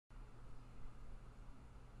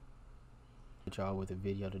With y'all with a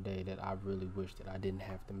video today that I really wish that I didn't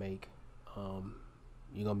have to make.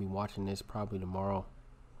 You're gonna be watching this probably tomorrow,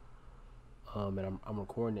 and I'm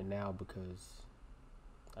recording it now because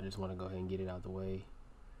I just want to go ahead and get it out the way.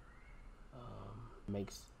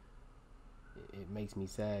 It makes me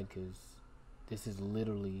sad because this is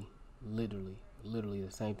literally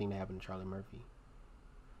the same thing that happened to Charlie Murphy.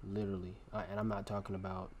 Literally, and I'm not talking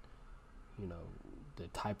about, you know, the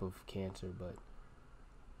type of cancer, but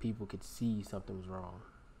people could see something was wrong.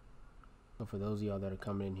 So for those of y'all that are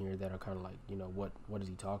coming in here that are kind of like, you know, what is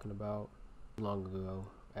he talking about? Long ago,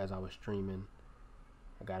 as I was streaming,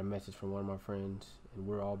 I got a message from one of my friends, and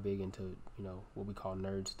we're all big into, you know, what we call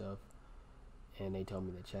nerd stuff, and they told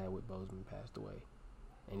me that Chadwick Boseman passed away,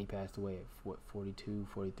 and he passed away at what, 42,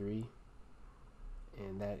 43,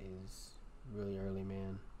 and that is really early,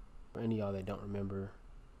 man. For any of y'all that don't remember,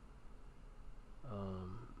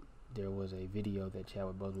 there was a video that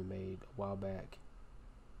Chadwick Boseman made a while back,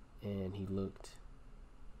 and he looked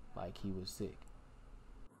like he was sick.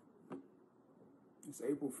 It's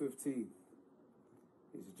April 15th.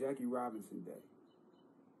 It's Jackie Robinson Day.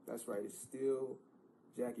 That's right, it's still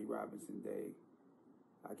Jackie Robinson Day.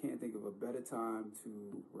 I can't think of a better time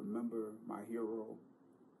to remember my hero,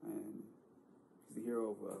 and he's the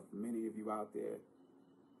hero of many of you out there,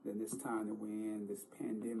 than this time that we're in, this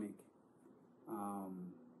pandemic.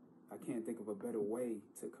 I can't think of a better way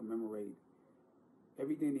to commemorate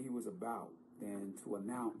everything that he was about than to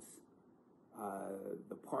announce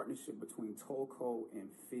the partnership between Tolco and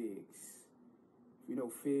Figs. You know,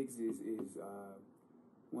 Figs is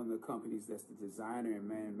one of the companies that's the designer and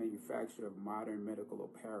manufacturer of modern medical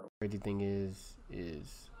apparel. Crazy thing is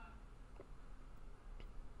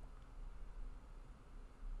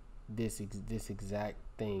this exact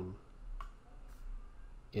thing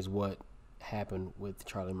is what happened with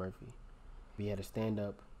Charlie Murphy. We had a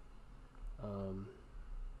stand-up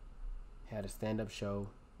show,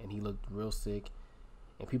 and he looked real sick,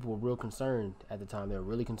 and people were real concerned at the time. They were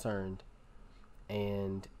really concerned,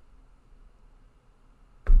 and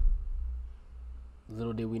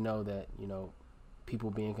little did we know that, you know, people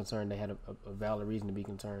being concerned, they had a valid reason to be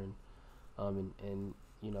concerned. And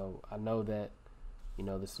you know, I know that, you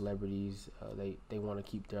know, the celebrities, they want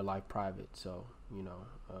to keep their life private, so, you know,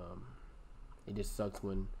 it just sucks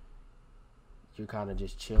when you're kind of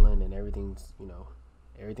just chilling and everything's, you know,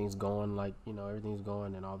 everything's going like, you know, everything's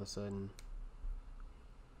going, and all of a sudden,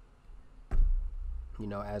 you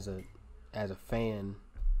know, as a fan,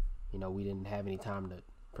 you know, we didn't have any time to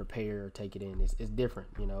prepare or take it in. It's different,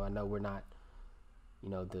 you know. I know we're not, you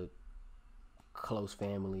know, the close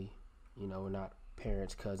family, you know, we're not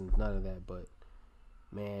parents, cousins, none of that, but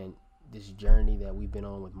man, this journey that we've been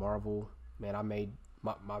on with Marvel, man, I made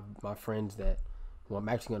my friends that, who I'm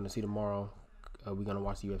actually going to see tomorrow, we're going to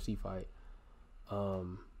watch the UFC fight.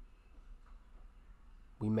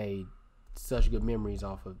 We made such good memories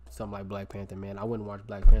off of something like Black Panther, man. I went and watched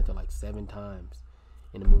Black Panther like 7 times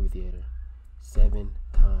in the movie theater. 7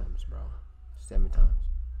 times, bro. 7 times.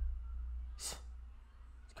 It's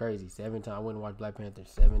crazy. 7 times. I went and watched Black Panther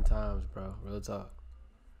 7 times, bro. Real talk,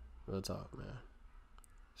 man.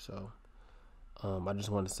 So, I just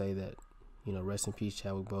want to say that, you know, rest in peace,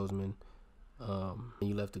 Chadwick Boseman.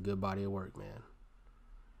 You left a good body of work, man.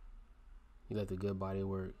 You left a good body of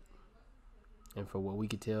work. And for what we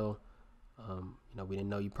could tell, you know, we didn't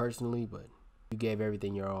know you personally, but you gave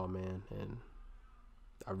everything your all, man. And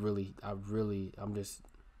I'm just,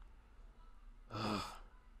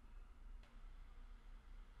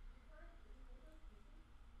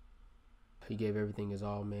 he gave everything his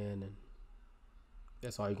all, man, and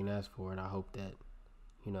that's all you can ask for. And I hope that,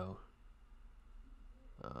 you know,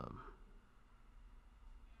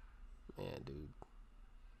 man, dude,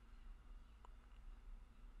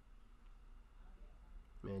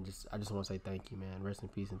 man, I just want to say thank you, man. Rest in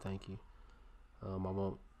peace and thank you. I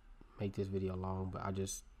won't make this video long, but I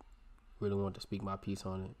just really want to speak my piece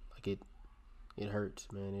on it. Like, it hurts,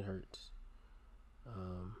 man. It hurts.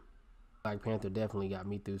 Black Panther definitely got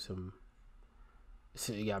me through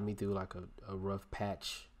like a rough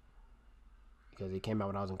patch, because it came out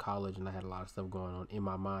when I was in college and I had a lot of stuff going on in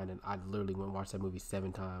my mind, and I literally went and watched that movie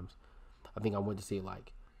 7 times. I think I went to see it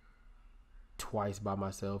like twice by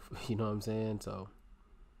myself, you know what I'm saying? So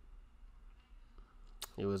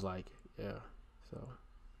it was like, yeah. So,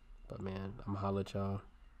 but man, I'm gonna holler at y'all.